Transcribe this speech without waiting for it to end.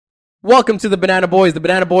Welcome to the Banana Boys. The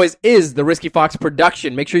Banana Boys is the Risky Fox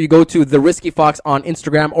production. Make sure you go to the Risky Fox on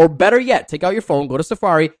Instagram, or better yet, take out your phone, go to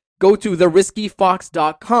Safari, go to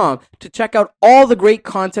theriskyfox.com to check out all the great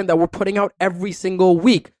content that we're putting out every single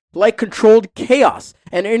week, like Controlled Chaos,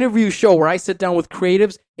 an interview show where I sit down with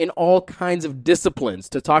creatives in all kinds of disciplines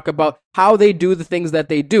to talk about how they do the things that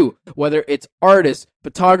they do, whether it's artists,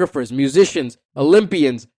 photographers, musicians,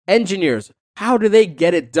 Olympians, engineers. How do they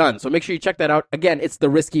get it done? So make sure you check that out. Again, it's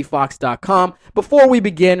theriskyfox.com. Before we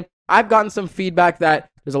begin, I've gotten some feedback that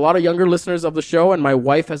there's a lot of younger listeners of the show, and my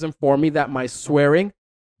wife has informed me that my swearing,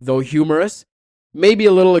 though humorous, may be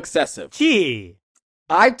a little excessive. Gee.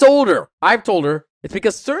 I've told her it's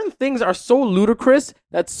because certain things are so ludicrous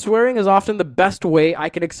that swearing is often the best way I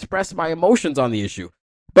can express my emotions on the issue.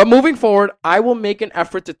 But moving forward, I will make an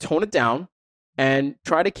effort to tone it down and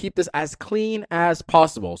try to keep this as clean as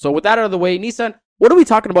possible. So with that out of the way, Nissan, what are we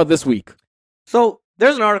talking about this week? So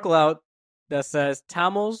there's an article out that says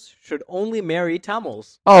Tamils should only marry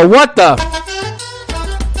Tamils. Oh, what the?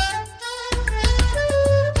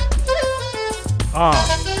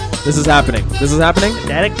 This is happening.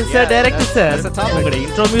 Director sir. That's the topic. உங்களுடைய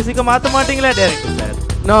intro music மாத்த மாட்டீங்களா director sir?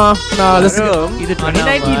 No, this இது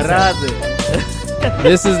 2019 வராது.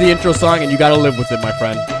 This is the intro song and you got to live with it, my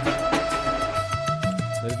friend.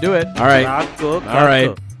 Let's do it. All right. All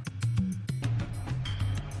right.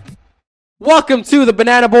 Welcome to the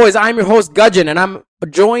Banana Boys. I'm your host, Gudgeon, and I'm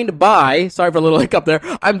joined by, sorry for a little hiccup there,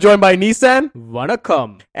 I'm joined by Nissan.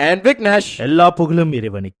 வணக்கம். And Viknesh. எல்லா புகழும்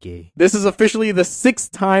இறைவனுக்கே. This is officially the 6th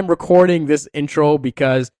time recording this intro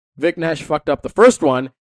because Viknesh fucked up the first one,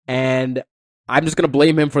 and I'm just going to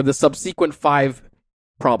blame him for the subsequent 5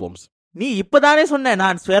 problems. நீ இப்பதானே சொன்ன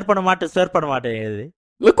நான் swear பண்ண மாட்டேன்.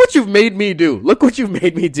 Look what you've made me do.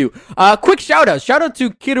 Quick shout out to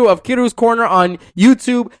Kiru of Kiru's Corner on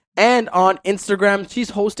YouTube and on Instagram.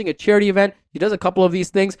 She's hosting a charity event. She does a couple of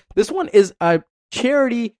these things. This one is a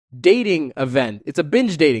charity dating event. It's a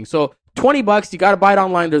binge dating. So $20, you got to buy it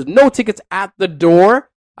online. There's no tickets at the door.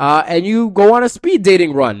 And you go on a speed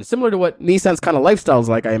dating run, similar to what Nissan's kind of lifestyle is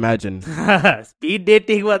like, I imagine. Speed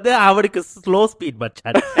dating was the slow speed,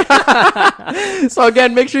 bachchan. So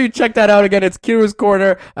again, make sure you check that out. Again, it's Kiru's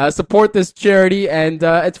Corner. Support this charity, and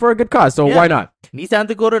it's for a good cause. So why not?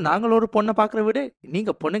 நீசாந்துக்கு நாங்கள் ஒரு பொண்ணை பார்க்கற விட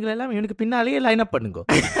நீங்க பொண்ணுங்களை எல்லாம் இவனுக்கு பின்னாலேயே லைன் அப் பண்ணுங்க.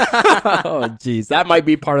 Oh, jeez, that might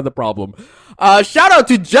be part of the problem. Shout out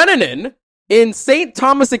to Jenanin in St.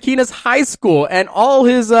 Thomas Aquinas High School and all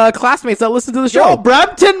his classmates that listen to the show. Yo,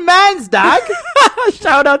 Brampton Mans, dog.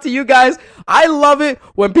 Shout out to you guys. I love it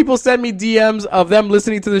when people send me DMs of them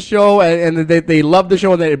listening to the show and they love the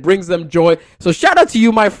show and that it brings them joy. So shout out to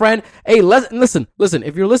you, my friend. Hey, listen.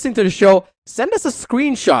 If you're listening to the show, send us a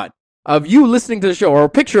screenshot of you listening to the show or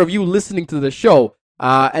a picture of you listening to the show.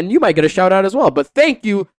 And you might get a shout out as well. But thank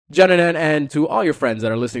you, Jenanan, and to all your friends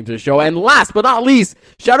that are listening to the show. And last but not least,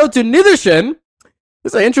 shout out to Nithershan.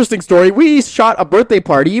 This is an interesting story. We shot a birthday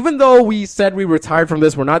party. Even though we said we retired from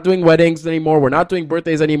this, we're not doing weddings anymore. We're not doing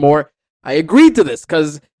birthdays anymore. I agreed to this because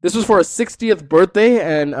this was for a 60th birthday.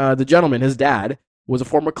 And the gentleman, his dad, was a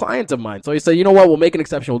former client of mine. So he said, you know what? We'll make an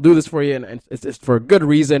exception. We'll do this for you. And it's for a good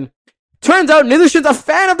reason. Turns out Nithershan's a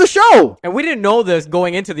fan of the show. And we didn't know this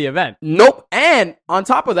going into the event. Nope. And on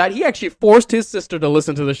top of that, he actually forced his sister to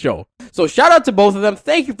listen to the show. So shout out to both of them.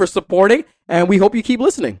 Thank you for supporting. And we hope you keep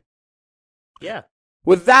listening. Yeah.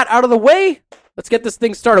 With that out of the way, let's get this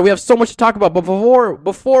thing started. We have so much to talk about. But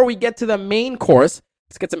before we get to the main course,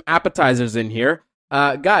 let's get some appetizers in here.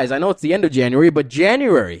 Guys, I know it's the end of January, but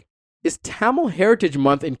January is Tamil Heritage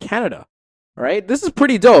Month in Canada. All right? This is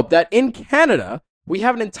pretty dope that in Canada, we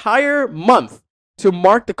have an entire month to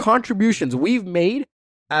mark the contributions we've made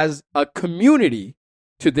as a community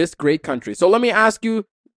to this great country. So let me ask you,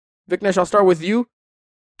 Viknesh, I'll start with you.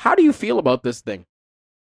 How do you feel about this thing?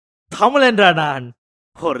 Tamilendra naan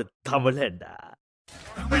or Tamilenda.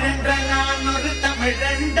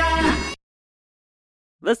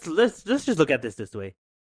 Let's just look at this way.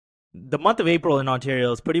 The month of April in Ontario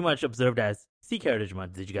is pretty much observed as Sikh Heritage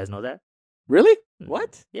Month. Did you guys know that? Really?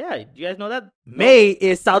 What? Yeah, do you guys know that? May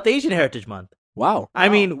is South Asian Heritage Month. Wow. I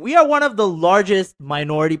mean, we are one of the largest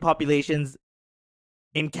minority populations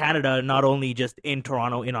in Canada, not only just in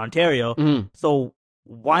Toronto, in Ontario. Mm-hmm. So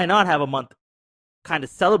why not have a month kind of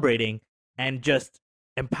celebrating and just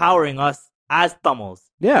empowering us as Tamils?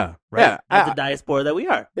 Yeah. Right? Yeah. As the diaspora that we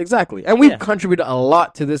are. Exactly. And we've contributed a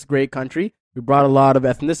lot to this great country. We brought a lot of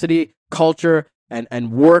ethnicity, culture,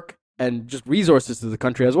 and work and just resources to the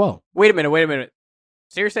country as well. Wait a minute.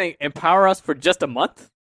 So you're saying empower us for just a month?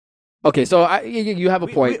 Okay, so you have a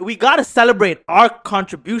point. We got to celebrate our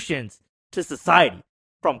contributions to society.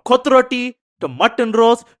 From Kotroti to mutton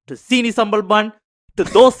roast, to sini sambal bun, to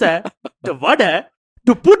dosa, to vada,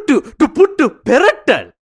 to puttu perattal,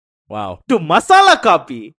 Wow. to masala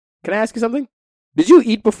kapi. Can I ask you something? Did you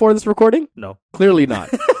eat before this recording? No. Clearly not.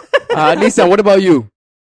 Nissan, what about you?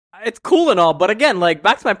 It's cool and all, but again, like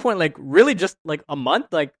back to my point, like really just like a month,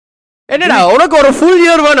 like என்னடா உனக்கு ஒரு full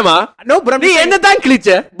year வேணுமா? no, but I'm நீ just saying, என்னதான் கிழிச்ச?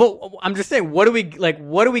 but I'm just saying, what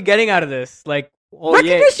are we getting out of this? Like, oh yeah,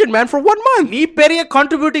 Recognition, man, for 1 month. Nee periya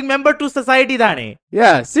contributing member to society dane.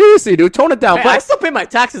 Yeah, seriously, dude, tone it down. hey, I But still pay my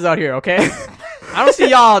taxes out here, okay? I don't see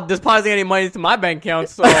y'all depositing any money to my bank account,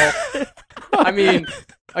 so I mean,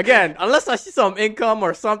 again, unless I see some income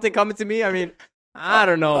or something coming to me, I mean, I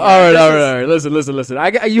don't know. all man. right. Listen.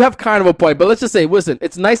 You have kind of a point, but let's just say, listen,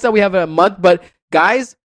 it's nice that we have a month, but guys,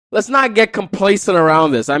 let's not get complacent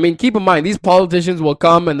around this. I mean, keep in mind, these politicians will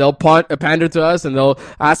come and they'll pander to us and they'll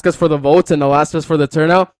ask us for the votes and they'll ask us for the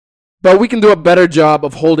turnout, but we can do a better job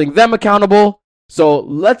of holding them accountable. So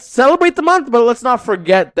let's celebrate the month, but let's not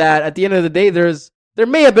forget that at the end of the day, there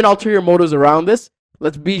may have been ulterior motives around this.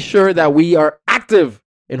 Let's be sure that we are active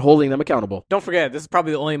in holding them accountable. Don't forget, this is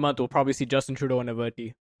probably the only month we'll probably see Justin Trudeau in a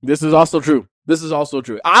Verti. This is also true.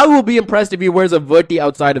 I will be impressed if he wears a Verti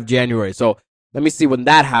outside of January. So let me see when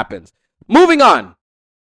that happens. Moving on.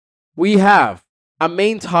 We have a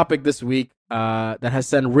main topic this week that has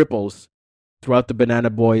sent ripples throughout the Banana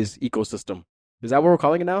Boys ecosystem. Is that what we're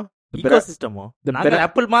calling it now? Ecosystem. The Naanga bana-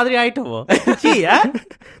 apple madri aitavo. Chi, eh?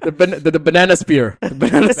 the banana spear. The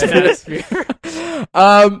banana spear.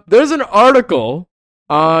 There's an article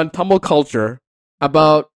on Tamil culture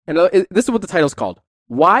about, and this is what the title's called: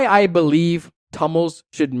 Why I Believe Tamils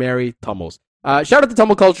Should Marry Tamils. Shout out to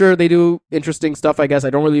Tamil culture. They do interesting stuff, I guess. I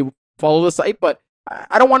don't really follow the site, but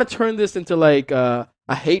I don't want to turn this into like a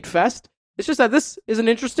hate fest. It's just that this is an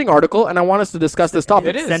interesting article, and I want us to discuss this topic.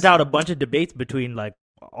 It is. Sent out a bunch of debates between like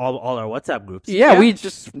all our WhatsApp groups. Yeah,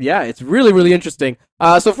 it's really, really interesting.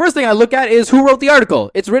 So first thing I look at is who wrote the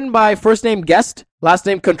article. It's written by first name guest, last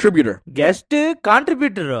name contributor. Guest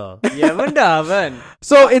contributor. Yavanda avan.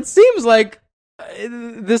 So it seems like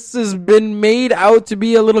this has been made out to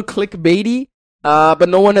be a little clickbaity, but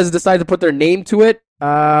no one has decided to put their name to it.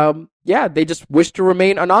 They just wish to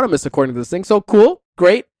remain anonymous according to this thing. So cool,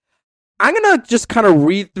 great. I'm going to just kind of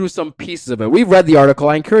read through some pieces of it. We've read the article.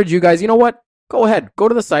 I encourage you guys, you know what? Go ahead, go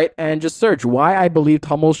to the site and just search why I believe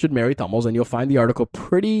Tamils should marry Tamils, and you'll find the article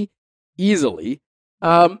pretty easily.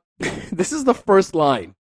 This is the first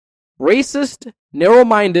line. Racist,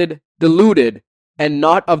 narrow-minded, deluded, and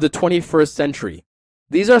not of the 21st century.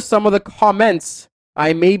 These are some of the comments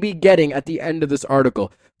I may be getting at the end of this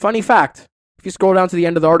article. Funny fact, if you scroll down to the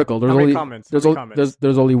end of the article, there's How many only comments? there's, How many o- comments?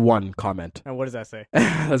 there's only one comment. And what does that say?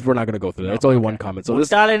 We're not going to go through that. It's only one comment. So this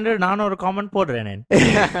முட்டாளென்று நான் ஒரு comment போடுறேன்.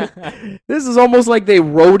 this is almost like they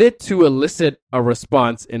wrote it to elicit a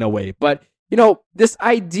response in a way. But, you know, this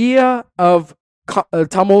idea of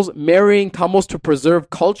Tamils marrying Tamils to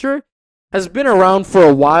preserve culture has been around for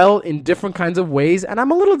a while in different kinds of ways. And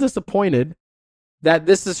I'm a little disappointed that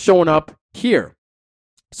this is showing up here.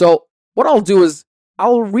 So what I'll do is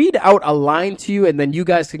I'll read out a line to you and then you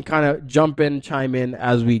guys can kind of jump in, chime in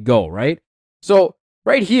as we go, right? So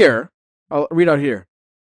right here, I'll read out here.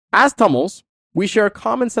 As Tamils, we share a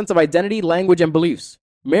common sense of identity, language, and beliefs.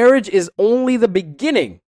 Marriage is only the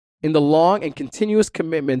beginning in the long and continuous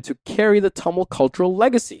commitment to carry the Tamil cultural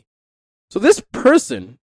legacy. So this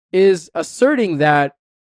person is asserting that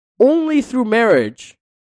only through marriage,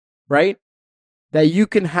 right, that you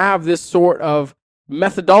can have this sort of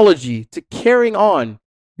methodology to carrying on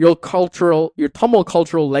your Tamil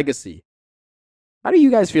cultural legacy. How do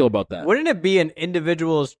you guys feel about that? Wouldn't it be an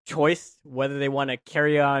individual's choice whether they want to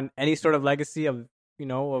carry on any sort of legacy of,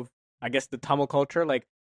 I guess, the Tamil culture? Like,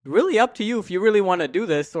 really up to you if you really want to do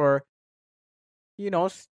this or,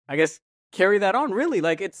 I guess, carry that on. Really,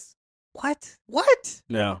 like, it's what?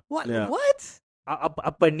 Yeah. What? Yeah. What?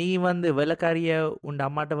 அப்ப நீ வந்து வெள்ளக்காரிய உண்ட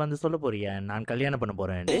அம்மாட்ட வந்து சொல்ல போறியா நான் கல்யாணம் பண்ண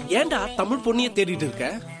போறேன்? ஏன்டா தமிழ் பொண்ணிய தேடிட்டு இருக்க?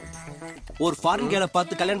 ஒரு ஃபாரின் கேர்ல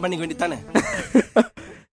பார்த்து கல்யாணம் பண்ணிக்க வேண்டியதானே?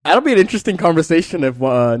 That'll be an interesting conversation if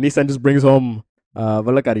Nissan just brings home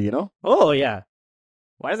Valakari, you know? Oh yeah.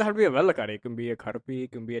 Why does it have to be a Velakari? It can be a Karpi,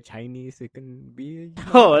 it can be a Chinese, it can be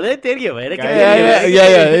Oh, அது தெரியும் எனக்கு.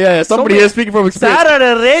 Yeah. Somebody here speaking from experience. சாரோட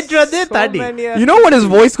range வந்து தடி. You know when his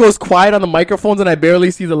voice goes quiet on the microphones and I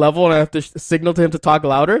barely see the level and I have to signal to him to talk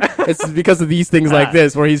louder? It's because of these things like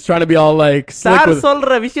this where he's trying to be all like slick sir with...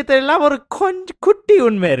 சொல்ற விஷயத்துல எல்லாம் ஒரு கொஞ்சம் குட்டி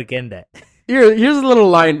உண்மை இருக்கேன்ட. Here's a little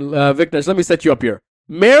line, Viknesh. Let me set you up here.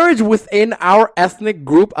 Marriage within our ethnic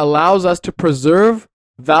group allows us to preserve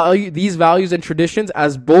these values and traditions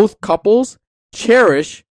as both couples cherish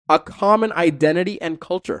a common identity and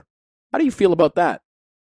culture. How do you feel about that?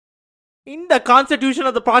 In the Constitution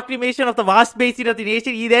of the Proclamation of the Vast Basin of the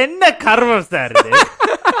Nation, இது என்ன கர்வம் sir இது?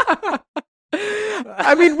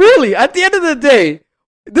 I mean, really, at the end of the day,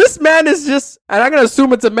 this man is just, and I'm going to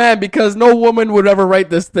assume it's a man because no woman would ever write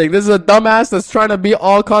this thing. This is a dumbass that's trying to be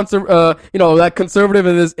all that conservative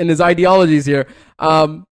in his ideologies here.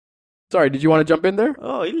 Sorry, did you want to jump in there?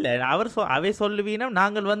 ஓ இல்ல அவே சொல்லுவீனா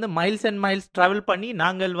நாங்கள் வந்து miles and miles travel பண்ணி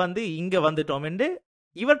நாங்கள் வந்து இங்க வந்துட்டோம் என்று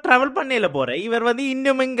இவர் டிராவல் பண்ணல போற இவர் வந்து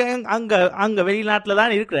இன்னும் இங்க அங்க வெளிநாட்டுல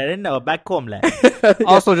தான் இருக்கிறாரு பேக் ஹோம்ல.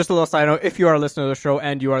 Also, just a little side note, if you are a listener to the show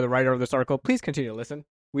and you are the writer of this article, please continue to listen.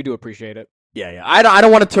 We do appreciate it. Yeah. I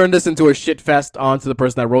don't want to turn this into a shit fest onto the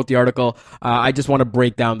person that wrote the article. I just want to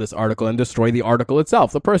break down this article and destroy the article itself.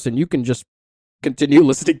 The person, you can just continue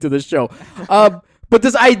listening to this show. But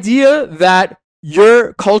this idea that your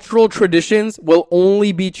cultural traditions will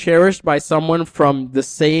only be cherished by someone from the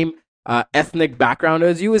same ethnic background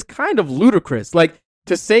as you is kind of ludicrous. Like,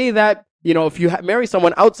 to say that, you know, if you marry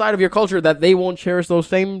someone outside of your culture, that they won't cherish those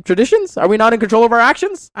same traditions? Are we not in control of our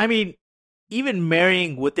actions? I mean, even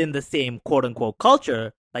marrying within the same quote-unquote culture,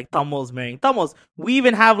 like Tamils marrying Tamils, we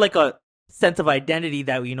even have like a sense of identity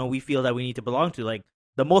that, you know, we feel that we need to belong to. Like,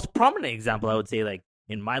 the most prominent example I would say, like,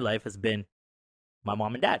 in my life has been my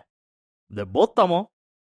mom and dad. They're both Tamil.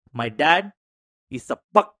 My dad is a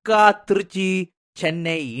Pakka Trichy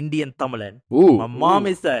Chennai Indian Tamilan. My mom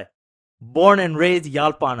is a born and raised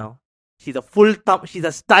Yalpano. She's a she's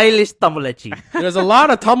a stylish Tamilachi. There's a lot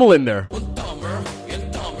of Tamil in there.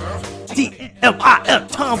 T-M-I-L,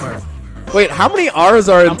 Tamil. Wait, how many R's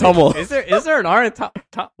are in Tamil? Is there an R in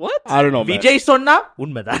what? I don't know, man. Vijay sonna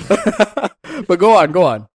unmadan. But go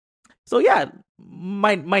on. So yeah,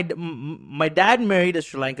 my dad married a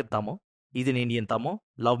Sri Lankan Tamil. He's an Indian Tamil,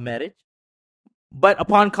 love marriage. But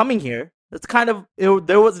upon coming here, it's kind of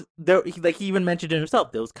like he even mentioned it himself.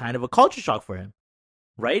 There was kind of a culture shock for him,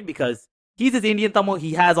 right? Because he's this Indian Tamil,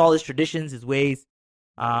 he has all his traditions, his ways,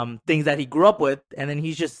 things that he grew up with, and then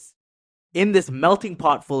he's just in this melting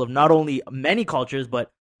pot full of not only many cultures but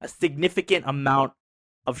a significant amount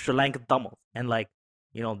of Sri Lankan Tamils, and like,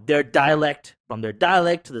 you know, their dialect, from their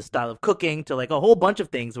dialect to the style of cooking to like a whole bunch of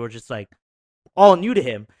things were just like all new to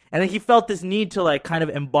him. And then he felt this need to like kind of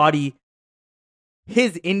embody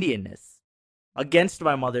his Indianness against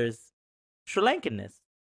my mother's Sri Lankanness,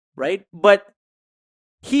 right? But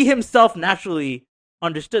he himself naturally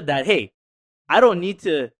understood that, hey, I don't need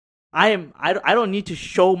to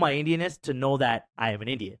show my Indianness to know that I am an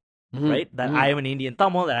Indian, right? That I am an Indian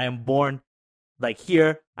Tamil, that I am born like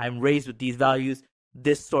here, I'm raised with these values,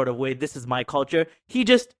 this sort of way, this is my culture. He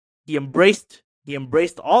embraced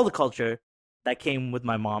all the culture that came with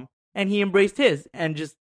my mom, and he embraced his and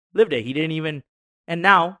just lived it. He didn't even, and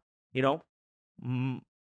now, you know,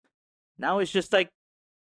 now it's just like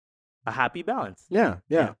a happy balance. Yeah.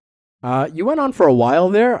 You went on for a while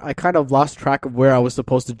there. I kind of lost track of where I was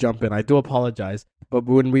supposed to jump in. I do apologize. But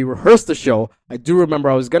when we rehearsed the show, I do remember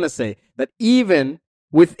I was going to say that even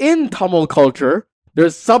within Tamil culture,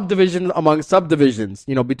 there's subdivisions among subdivisions,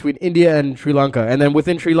 you know, between India and Sri Lanka. And then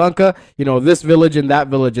within Sri Lanka, you know, this village and that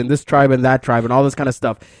village and this tribe and that tribe and all this kind of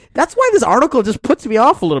stuff. That's why this article just puts me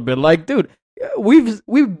off a little bit. Like, dude,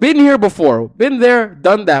 we've been here before, been there,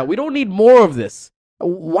 done that. We don't need more of this.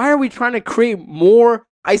 Why are we trying to create more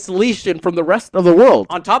isolation from the rest of the world?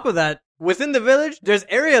 On top of that, within the village, there's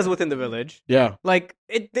areas within the village. Yeah. Like,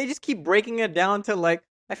 they just keep breaking it down to like,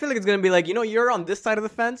 I feel like it's going to be like, you know, you're on this side of the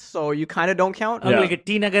fence, so you kind of don't count. அவங்களுக்கு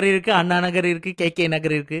T Nagar இருக்கு, அண்ணா நகர் இருக்கு, KK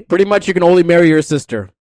நகர் இருக்கு. Pretty much you can only marry your sister.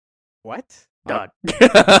 What? Dot.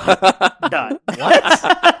 What?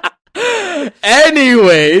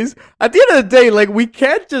 Anyways, at the end of the day, like, we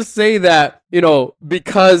can't just say that, you know,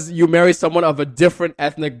 because you marry someone of a different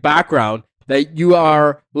ethnic background, that you are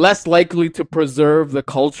less likely to preserve the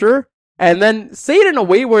culture, and then say it in a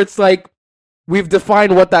way where it's like, we've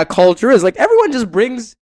defined what that culture is. Like, everyone just brings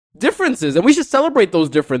differences, and we should celebrate those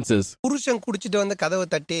differences. புருஷன் குடிச்சிட்டு வந்து கதவை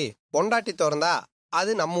தட்டி பொண்டாட்டி திறந்தா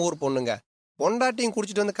அது நம்ம ஊர் பொண்ணுங்க, பொண்டாட்டியும்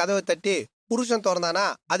குடிச்சிட்டு வந்து கதவை தட்டி புருஷன் திறந்தானா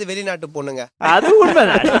அது வெளிநாட்டு பொண்ணுங்க. அது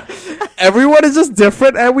உண்மைதான். Everyone is just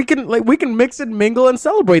different, and we can mix and mingle and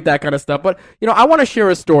celebrate that kind of stuff. But, you know, I want to share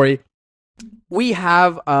a story. We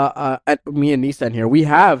have me and Nissan here. We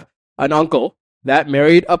have an uncle that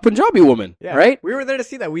married a Punjabi woman, right? We were there to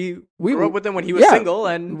see that. We grew up with him when he was single,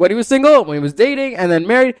 and when he was single, when he was dating, and then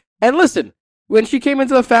married. And listen, when she came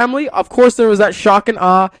into the family, of course there was that shock and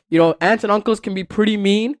awe. You know, aunts and uncles can be pretty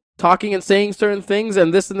mean, talking and saying certain things,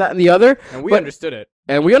 and this and that and the other. And we understood it.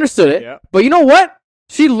 Yeah. But you know what?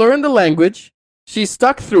 She learned the language. She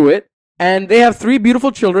stuck through it, and they have 3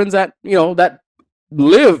 beautiful children that, you know, that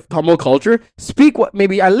live Tamil culture speak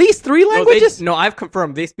maybe at least 3 languages. No, I've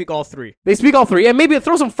confirmed they speak all 3. They speak all 3, and maybe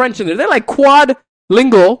throw some French in there. They're like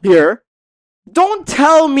quadlingual here. Don't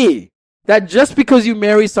tell me that just because you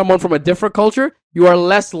marry someone from a different culture, you are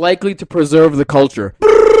less likely to preserve the culture.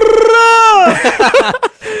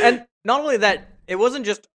 And not only that, it wasn't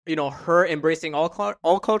just, her embracing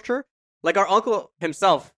all culture. Like our uncle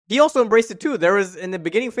himself, he also embraced it too. There was, in the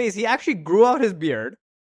beginning phase, he actually grew out his beard.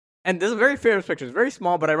 And this is a very famous picture. It's very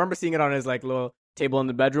small, but I remember seeing it on his little table in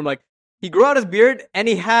the bedroom. Like, he grew out his beard and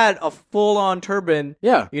he had a full-on turban.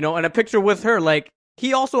 Yeah. And a picture with her. Like,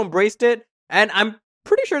 he also embraced it. And I'm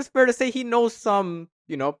pretty sure it's fair to say he knows some,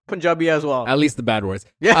 Punjabi as well. At least the bad words.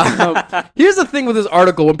 Yeah. Here's the thing with this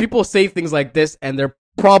article. When people say things like this and they're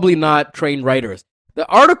probably not trained writers, the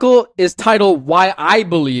article is titled Why I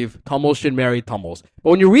Believe Tamils Should Marry Tamils.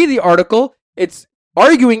 But when you read the article, it's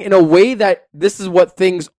arguing in a way that this is what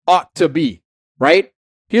things ought to be, right?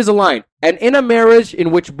 Here's a line. And in a marriage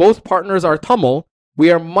in which both partners are Tamil,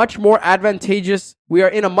 we are in a much more advantageous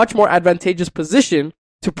position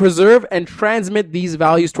to preserve and transmit these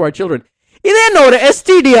values to our children. Idennoda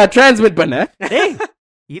STD transmit panna. Hey,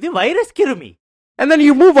 இது virus kirumi. And then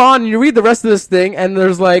you move on and you read the rest of this thing, and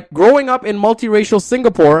there's growing up in multiracial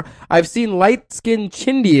Singapore, I've seen light-skinned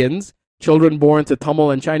Chindians, children born to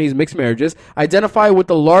Tamil and Chinese mixed marriages, identify with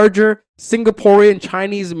the larger Singaporean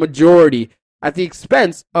Chinese majority at the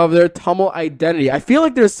expense of their Tamil identity. I feel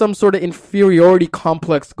like there's some sort of inferiority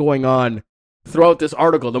complex going on throughout this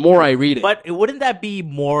article, the more I read it. But wouldn't that be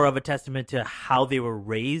more of a testament to how they were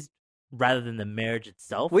raised rather than the marriage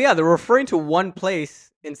itself? Well, yeah, they're referring to one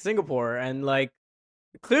place in Singapore, and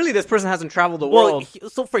clearly this person hasn't traveled the world.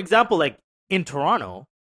 So for example, in Toronto,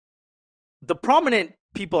 the prominent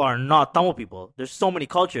people are not Tamil people. There's so many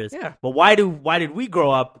cultures. Yeah. But why did we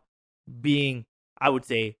grow up being, I would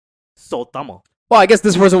say, so Tamil? Well, I guess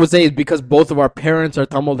this person would say it's because both of our parents are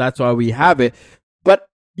Tamil, that's why we have it. But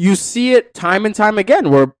you see it time and time again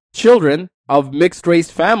where children of mixed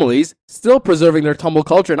race families still preserving their Tamil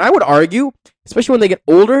culture. And I would argue, especially when they get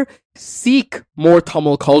older, seek more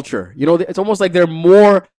Tamil culture. It's almost like they're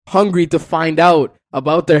more hungry to find out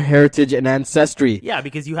about their heritage and ancestry. Yeah,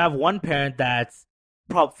 because you have one parent that's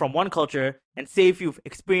from one culture, and say if you've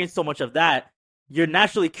experienced so much of that, you're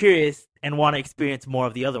naturally curious and want to experience more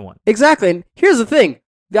of the other one. Exactly. And here's the thing.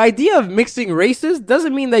 The idea of mixing races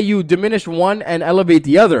doesn't mean that you diminish one and elevate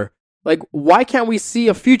the other. Why can't we see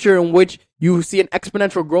a future in which you see an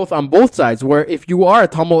exponential growth on both sides, where if you are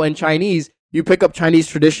Tamil and Chinese, you pick up Chinese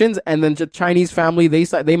traditions, and then the Chinese family,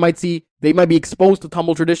 they might be exposed to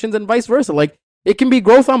Tamil traditions, and vice versa. It can be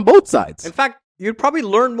growth on both sides. In fact, you'd probably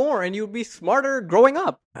learn more and you'd be smarter growing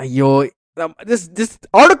up. Ayo, this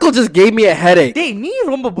article just gave me a headache. Hey, நீ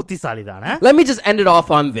ரொம்ப புத்திசாலி தானே? Let me just end it off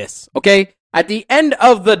on this, okay? At the end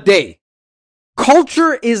of the day,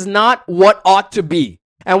 culture is not what ought to be.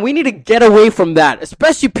 And we need to get away from that.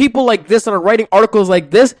 Especially people like this that are writing articles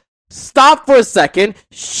like this. Stop for a second.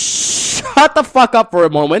 Shut the fuck up for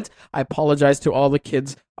a moment. I apologize to all the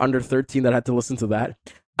kids under 13 that had to listen to that.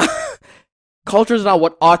 Culture is not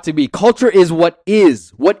what ought to be. Culture is what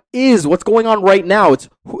is. What is. What's going on right now. It's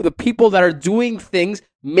the people that are doing things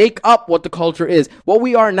make up what the culture is. What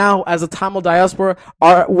we are now as a Tamil diaspora,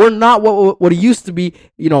 we're not what it used to be,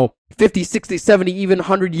 50, 60, 70, even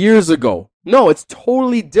 100 years ago. No, it's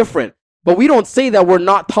totally different. But we don't say that we're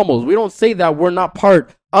not Tamils. We don't say that we're not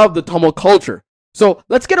part of the Tamil culture. So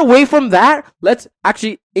let's get away from that. Let's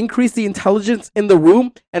actually increase the intelligence in the room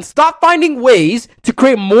and stop finding ways to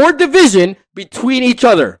create more division between each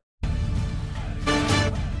other.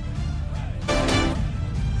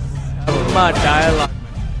 My dialogue.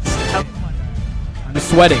 I'm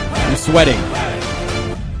sweating.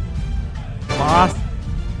 Boss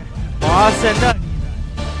and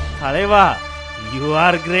Taleva, you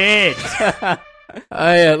are great.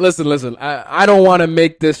 Listen. I don't want to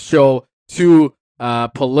make this show too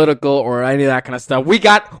political or any of that kind of stuff. We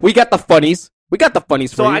got the funnies. We got the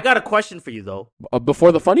funnies for So you. I got a question for you though.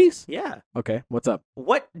 Before the funnies? Yeah. Okay, what's up?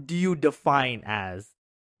 What do you define as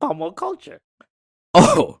Tamil culture?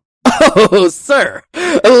 Oh, sir.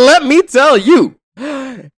 Let me tell you.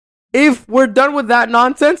 If we're done with that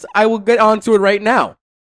nonsense, I will get onto it right now.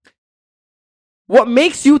 What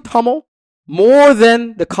makes you Tamil more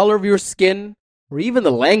than the color of your skin or even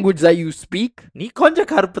the language that you speak நீ கொஞ்சம்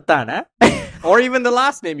கருப்பு தானே? Or even the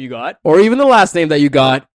last name you got. or even the last name that you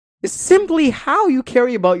got is simply how you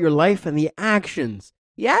carry about your life and the actions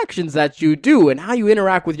that you do and how you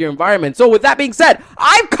interact with your environment. So with that being said,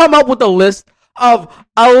 I've come up with a list of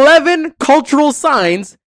 11 cultural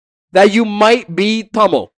signs that you might be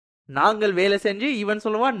Tamil. நாங்கள் வேலை செஞ்சு இவன்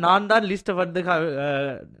சொல்லுவான் நான் தான் list வந்து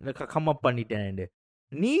come up பண்ணிட்டேன்.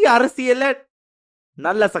 நீ அரசியல்ல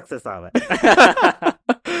நல்ல சக்சஸ் ஆவ.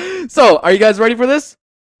 So, are you guys ready for this?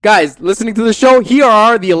 Guys, listening to the show, here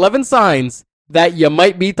are the 11 signs that you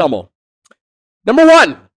might be Tamil. Number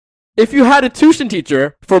 1, if you had a tuition teacher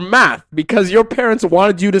for math because your parents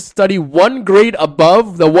wanted you to study one grade above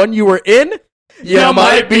the one you were in, you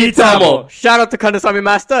might be Tamil. Shout out to Kandasamy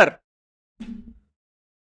Master.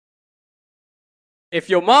 If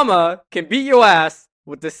your mama can beat your ass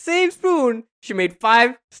with the same spoon she made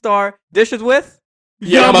 5-star dishes with,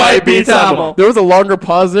 You might be Tamil. There was a longer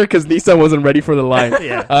pause there because Nissan wasn't ready for the line.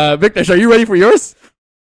 Yeah. Viknesh, are you ready for yours?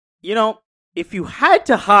 You know, if you had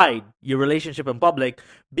to hide your relationship in public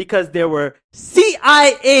because there were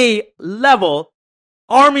CIA level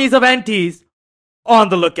armies of aunties on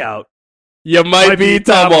the lookout, You might be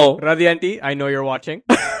Tamil. Radhi auntie, I know you're watching.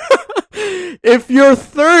 If you're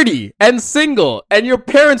 30 and single and your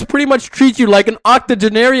parents pretty much treat you like an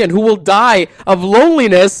octogenarian who will die of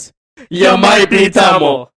loneliness, you might be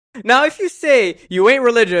Tamil. Now, if you say you ain't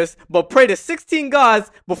religious but pray to 16 gods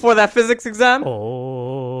before that physics exam,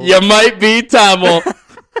 You might be Tamil.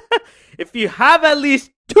 if you have at least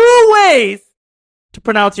 2 ways to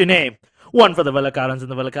pronounce your name, one for the Velakarans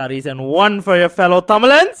and the Velakaris and one for your fellow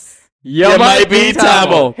Tamilans, You might be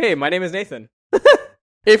Tamil. Hey, my name is Nathan.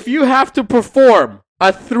 If you have to perform a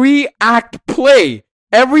 3-act play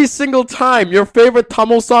every single time your favorite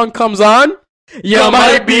Tamil song comes on, you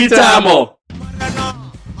might be Tamil.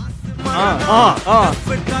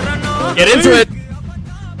 Get into it.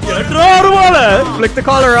 Flick the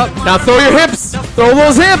collar up. Now throw your hips. Throw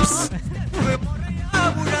those hips.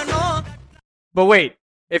 But wait,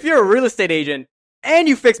 if you're a real estate agent and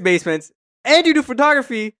you fix basements and you do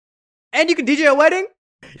photography and you can DJ a wedding,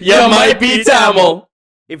 You might be Tamil.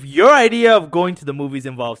 if your idea of going to the movies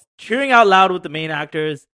involves cheering out loud with the main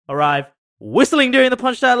actors arrive, whistling during the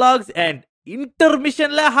punch dialogues, and intermission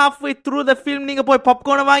halfway through the film நீங்க போய்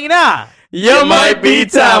popcorn வாங்கினா, You might be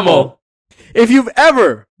Tamil. If you've ever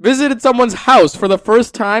visited someone's house for the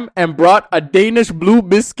first time and brought a Danish blue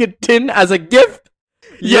biscuit tin as a gift,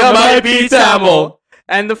 you might be Tamil.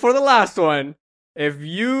 and for the last one,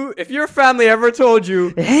 if your family ever told you,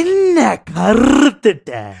 என்ன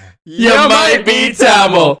கருத்துட்ட? You might be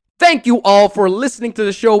Tamil. Thank you all for listening to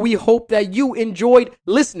the show. We hope that you enjoyed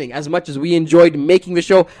listening as much as we enjoyed making the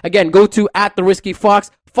show. Again, go to @TheRiskyFox,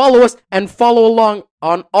 follow us, and follow along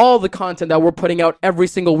on all the content that we're putting out every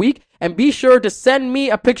single week. And be sure to send me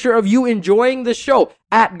a picture of you enjoying the show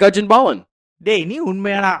 @Gujjan டேய் நீ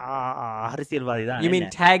உண்மையான அரசியல்வாதி தான். you mean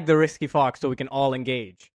tag the Risky Fox so we can all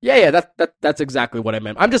engage. Yeah, that's exactly what I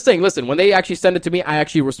meant. I'm just saying, listen, when they actually send it to me, I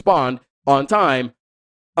actually respond on time,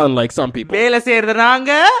 unlike some people. வேலை செய்யறது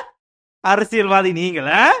நாங்க, அரசியல்வாதி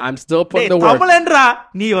நீங்களா? I'm still putting the work. தமிழன்றா,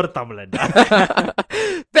 நீ ஒரு தமிழன்றா.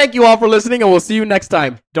 Thank you all for listening, and we'll see you next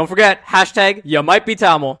time. Don't forget, #you might be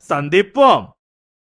Tamil. சந்திப்போம்.